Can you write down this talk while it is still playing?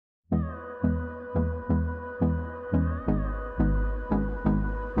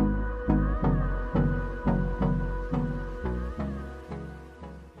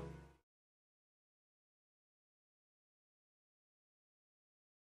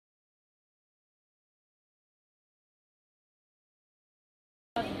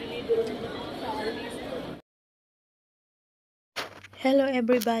Hello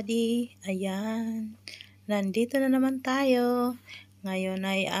everybody! Ayan, nandito na naman tayo. Ngayon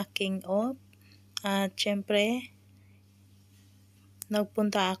ay aking off. At syempre,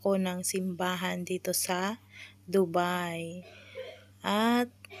 nagpunta ako ng simbahan dito sa Dubai.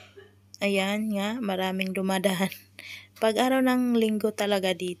 At ayan nga, maraming dumadaan. Pag araw ng linggo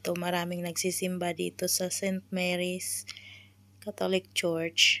talaga dito, maraming nagsisimba dito sa St. Mary's Catholic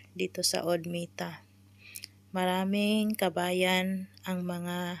Church dito sa Odmita. Maraming kabayan ang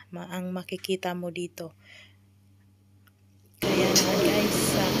makikita mo dito. Kaya naman guys,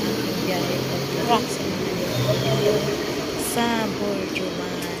 sa aking biyahe sa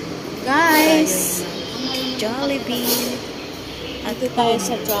Borjuman. Guys, Jollibee. At tayo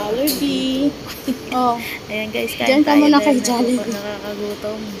sa Jollibee. Oh, ayan guys, kain tayo. Diyan ka muna kay Jollibee.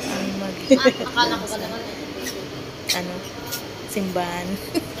 Nakakagutom ang akala ko naman simbahan.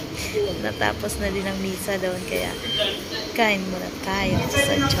 Natapos na din ang misa doon, kaya kain muna tayo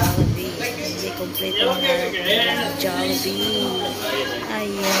sa Jollibee. Hindi kompleto ang araw ko ng Jollibee.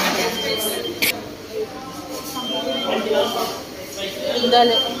 Ayan guys.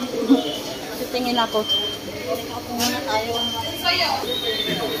 Dali. Titingin ako. Ako muna tayo.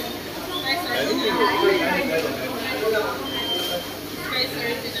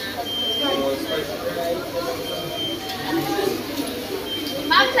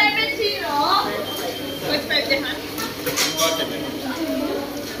 Ma'am, 70. What's 50, huh?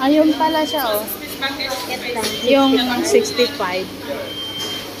 Ayun pala siya, oh. Yung 65.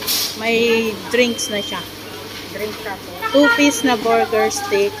 May drinks na siya. Drinks ako. 2-piece na burger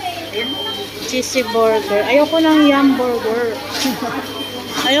steak. Cheesy burger. Ayoko ng yum burger.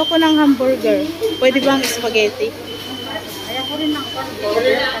 Ayoko ng hamburger. Pwede bang spaghetti? Ayoko rin ng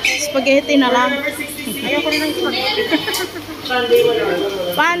burger. Spaghetti na lang. Ayoko rin ng spaghetti.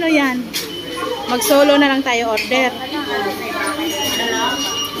 Paano yan? Mag-solo na lang tayo order.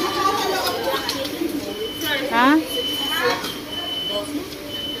 Ha?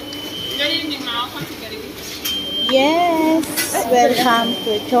 Yes! Welcome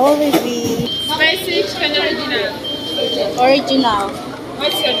to Jollibee. Spicy chicken original. Original.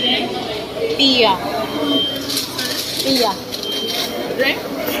 What's your drink? Pia. Pia. Drink?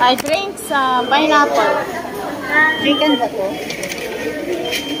 I drink sa pineapple. Chicken ba to?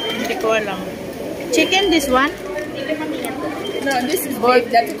 Hindi ko alam. Chicken, this one? No, this is beef.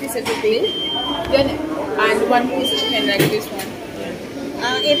 That piece is beef. Then, and one piece chicken like this one.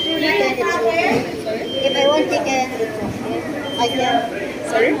 If you chicken, it's okay. Sorry? If I want chicken, it's okay. I can.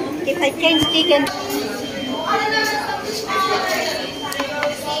 Sorry? If I change chicken.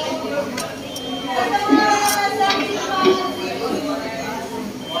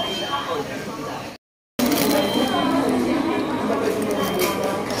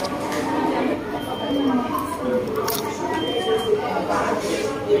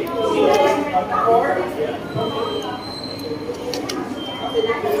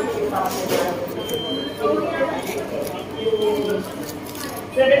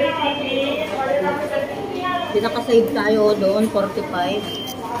 Pinaka-save tayo doon, 45.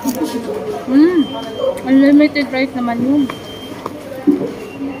 Unlimited rice naman yun.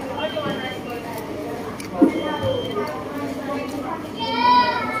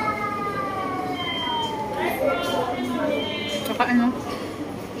 Saka ano?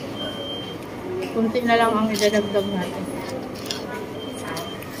 Kunti na lang ang idadagdag natin.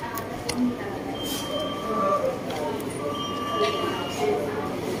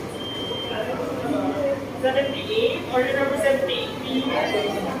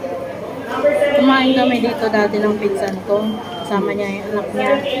 Kumain kami dito dati ng pinsan ko. Kasama niya yung anak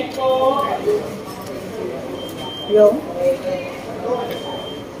niya. Yo.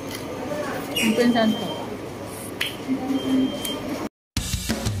 Yung pinsan ko.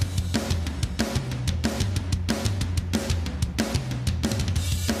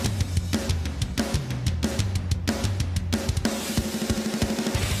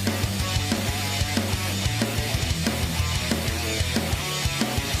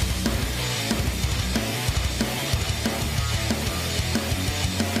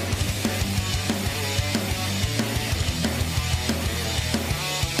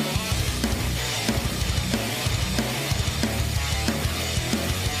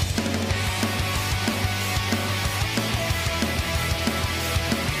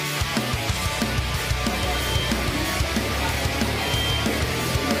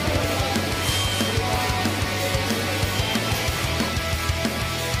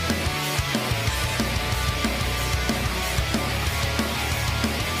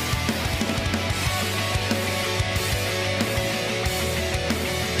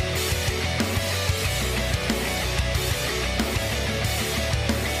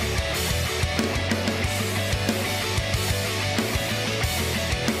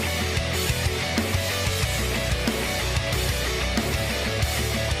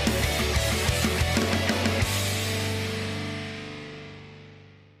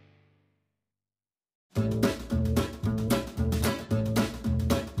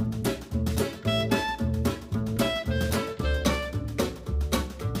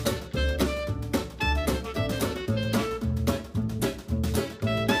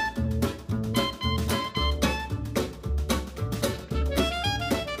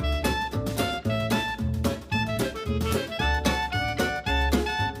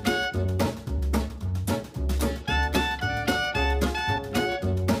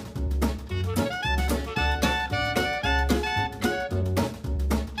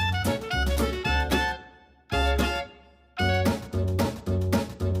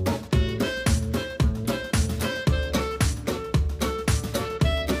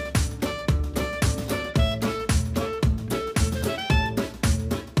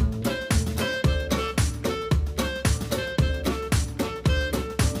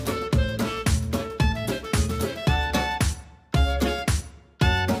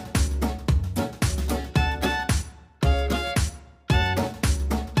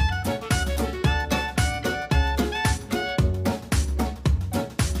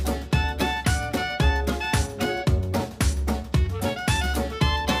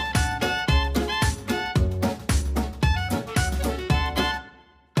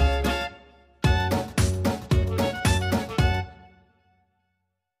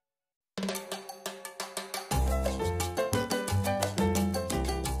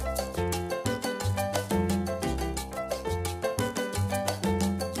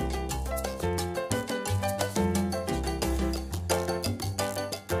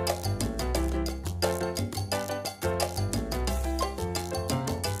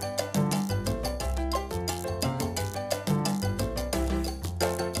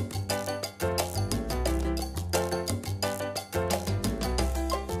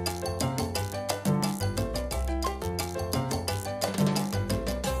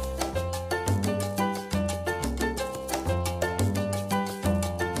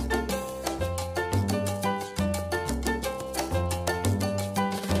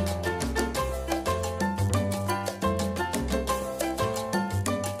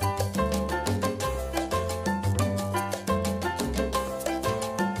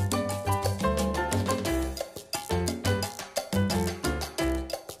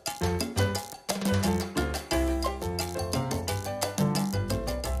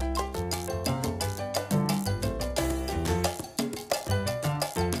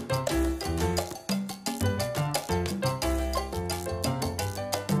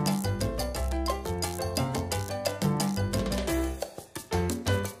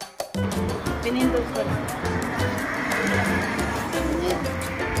 Inindot ko na.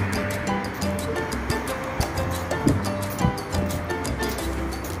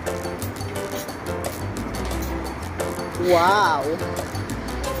 Wow.